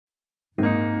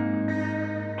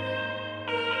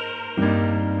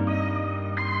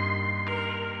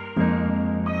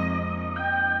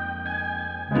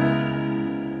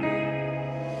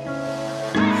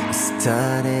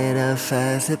done enough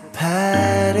as a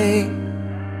party.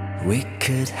 We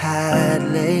could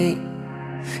hardly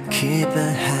keep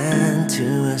a hand to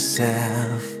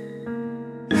ourselves.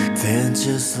 Then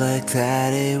just like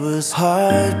that it was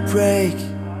heartbreak,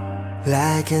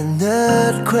 like an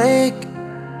earthquake,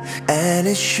 and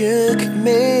it shook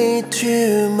me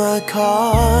to my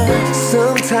core.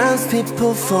 Sometimes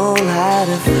people fall out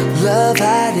of love.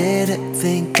 I didn't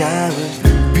think I would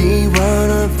be one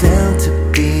of them, to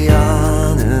be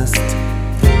honest.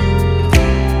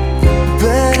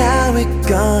 But now we're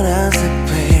gonna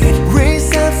separate.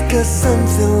 Raise up, got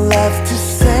something left to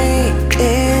say,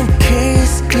 in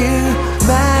case you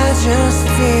might just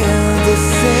feel the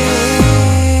same.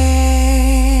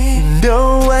 No,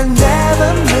 I never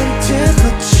meant to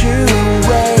put you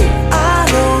away. I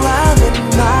know I made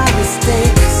my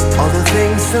mistakes, all the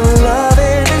things I love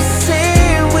and to say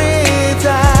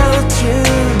without you.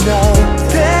 Know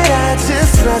that I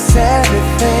just lost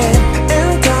everything,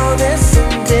 and all this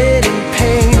ended in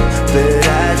pain. But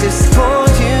I just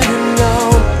want you to know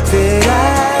that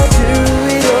I'll do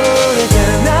it all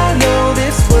again. I know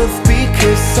this was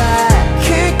because I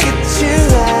can't get you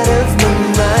out of my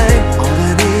mind. All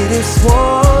I need is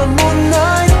one more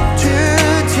night to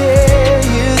tell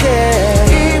you that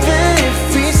even if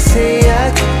we say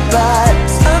our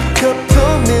goodbyes a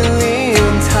couple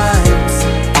million times,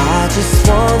 I just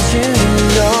want you to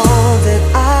know that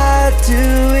I'd do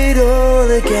it all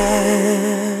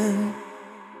again.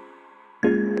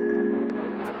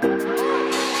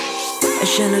 အ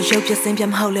ရှင်လိုရုပ်ပြစင်းပြ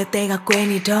မဟုတ်လဲတဲကကွဲ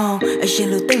နေတော့အရှင်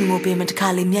လိုတိတ်မိုးပေးမတခါ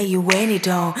လေးမျက်ရည်ဝဲနေ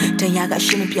တော့တရားကအ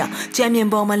ရှင်မပြောင်းကြမ်းမြင်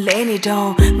ပေါ်မှာလဲနေတော့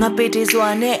ငါပေတေးစွာ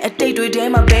နဲ့အတိတ်တွေထဲ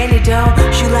မှာပဲနေတော့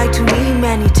You lied to me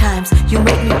many times, you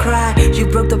make me cry, you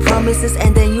broke the promises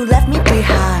and then you left me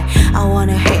behind. I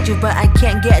wanna hate you but I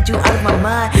can't get you out of my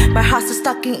mind. My heart's so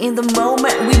stuck in the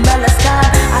moment we met last time.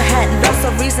 I had lots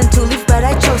of reason to leave but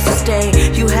I chose to stay.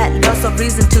 You had lots of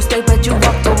reason to stay but you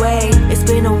walked away. It's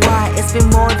been a while, it's been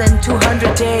more than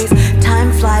 200 days. Time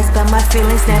flies but my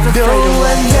feelings never fade away. No,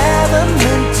 I never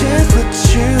meant to put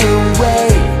you away.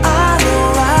 I know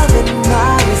I made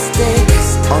my mistakes,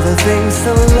 all the things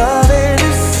I love and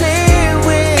to say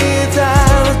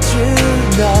without you.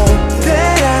 Know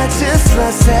that I just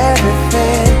lost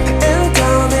everything, and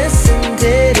all this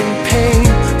ended in pain.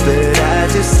 But I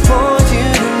just want you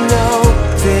to know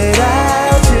that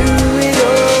I'll do it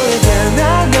all again.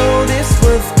 I know this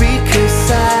was because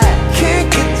I can't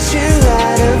get you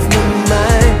out of my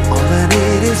mind. All I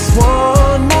need is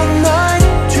one more night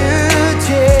to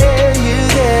tell you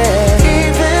that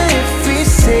even if we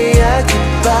say our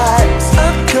goodbyes a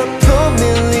couple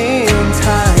million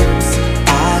times,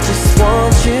 I just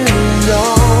want you to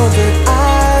know that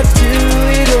I'd do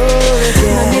it all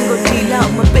again. ငါနဲ့ကိုတီလော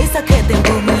က်မပေးစခဲ့တဲ့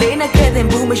ဘူးမလေးနဲ့ခဲ့တဲ့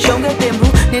ဘူးမရှုံးခဲ့တဲ့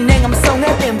ဘူးနင်းနဲ့ငါမဆုံး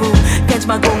ခဲ့တဲ့ဘူးကံကြမ္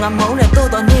မာကိုငါမုန်းတဲ့တိုး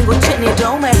တော့နင်းကိုချစ်နေ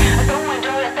တော့မယ်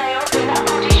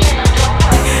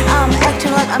I'm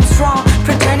acting like I'm strong,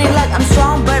 pretending like I'm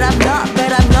strong, but I'm not,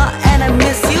 and I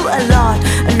miss you a lot.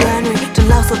 And when we the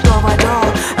love so door by door,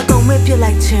 I go whip you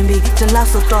like Timby, the love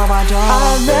so door by door. I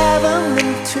never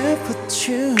meant to put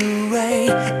you away.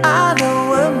 I know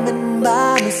I made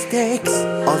my mistakes,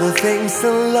 all the things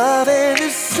I love and to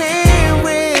say